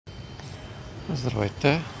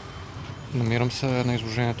Здравейте! Намирам се на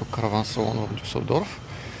изложението Caravan Salon в Дюсселдорф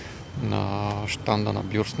на щанда на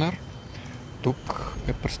Bürstner. Тук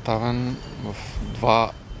е представен в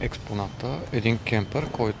два експоната. Един кемпер,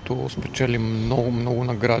 който спечели много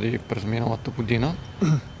награди през миналата година,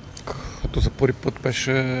 като за първи път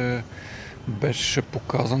беше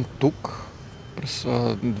показан тук през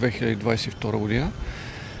 2022 година.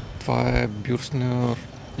 Това е Burtner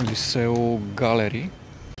Lyseo Galery.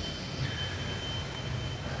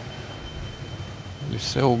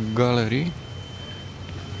 Lyseo Galery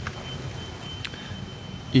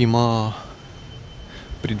има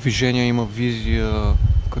при движение, има визия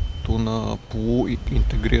като на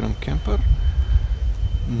полуинтегриран кемпер,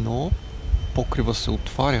 но покрива се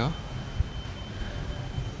отваря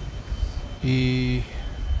и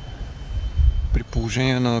при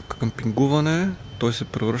положение на къмпингуване той се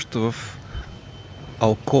превръща в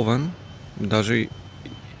алковен, даже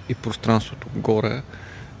и пространството горе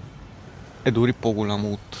е дори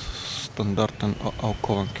по-голямо от стандартен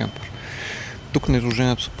алковен кемпер. Тук на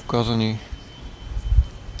изложението са показани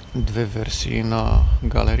две версии на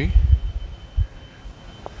галери.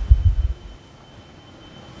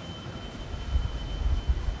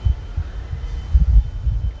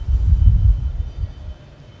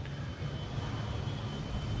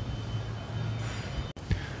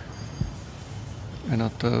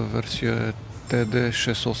 Едната версия е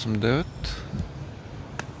TD689.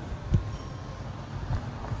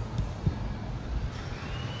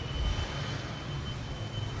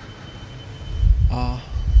 А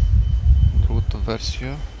другата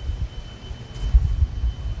версия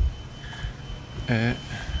е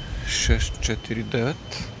 649.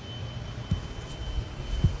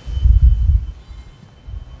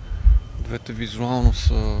 Двете визуално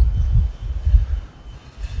си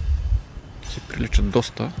приличат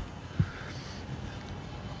доста.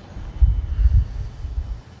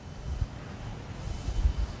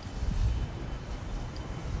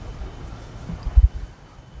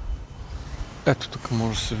 Ето тук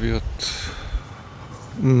може да се видят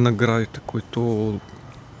наградите, които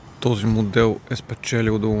този модел е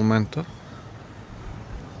спечелил до момента.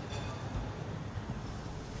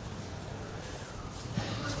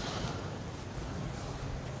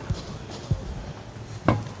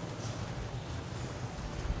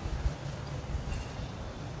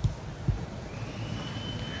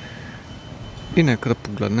 И нека да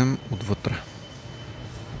погледнем отвътре.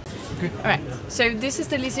 Alright, so this is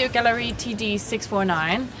the Lyseo Gallery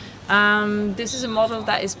TD649. This is a model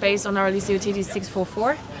that is based on our Lyseo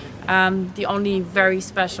TD644. The only very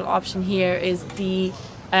special option here is the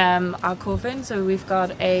alcoven. So we've got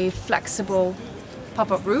a flexible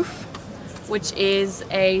pop-up roof, which is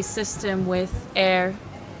a system with air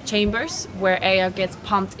chambers where air gets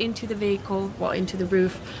pumped into the vehicle, well, into the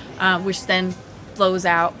roof, which then blows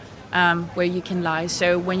out where you can lie. So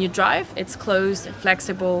when you drive, it's closed,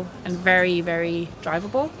 flexible, and very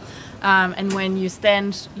drivable. And when you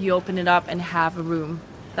stand, you open it up and have a room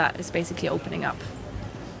that is basically opening up.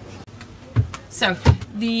 So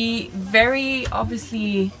the very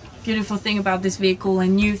obviously beautiful thing about this vehicle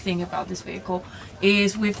and new thing about this vehicle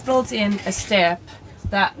is we've built in a step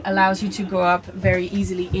that allows you to go up very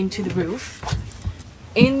easily into the roof.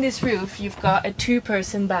 In this roof, you've got a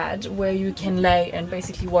two-person bed where you can lay and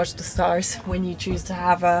basically watch the stars when you choose to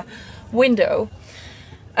have a window.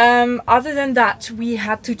 Other than that, we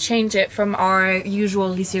had to change it from our usual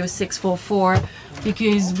Lyseo 644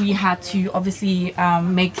 because we had to obviously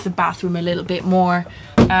make the bathroom a little bit more,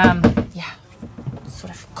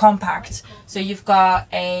 sort of compact. So you've got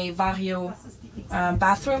a Vario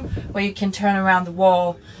bathroom where you can turn around the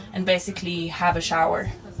wall and basically have a shower,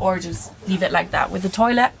 or just leave it like that with the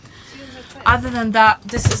toilet. Other than that,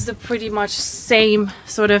 this is the pretty much same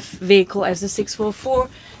sort of vehicle as the 644.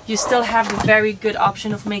 You still have the very good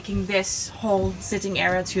option of making this whole sitting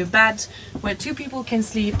area to a bed where two people can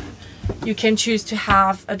sleep. You can choose to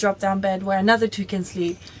have a drop-down bed where another two can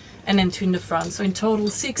sleep, and then two in the front. So in total,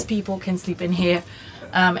 6 people can sleep in here,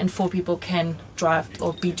 and 4 people can drive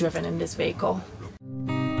or be driven in this vehicle.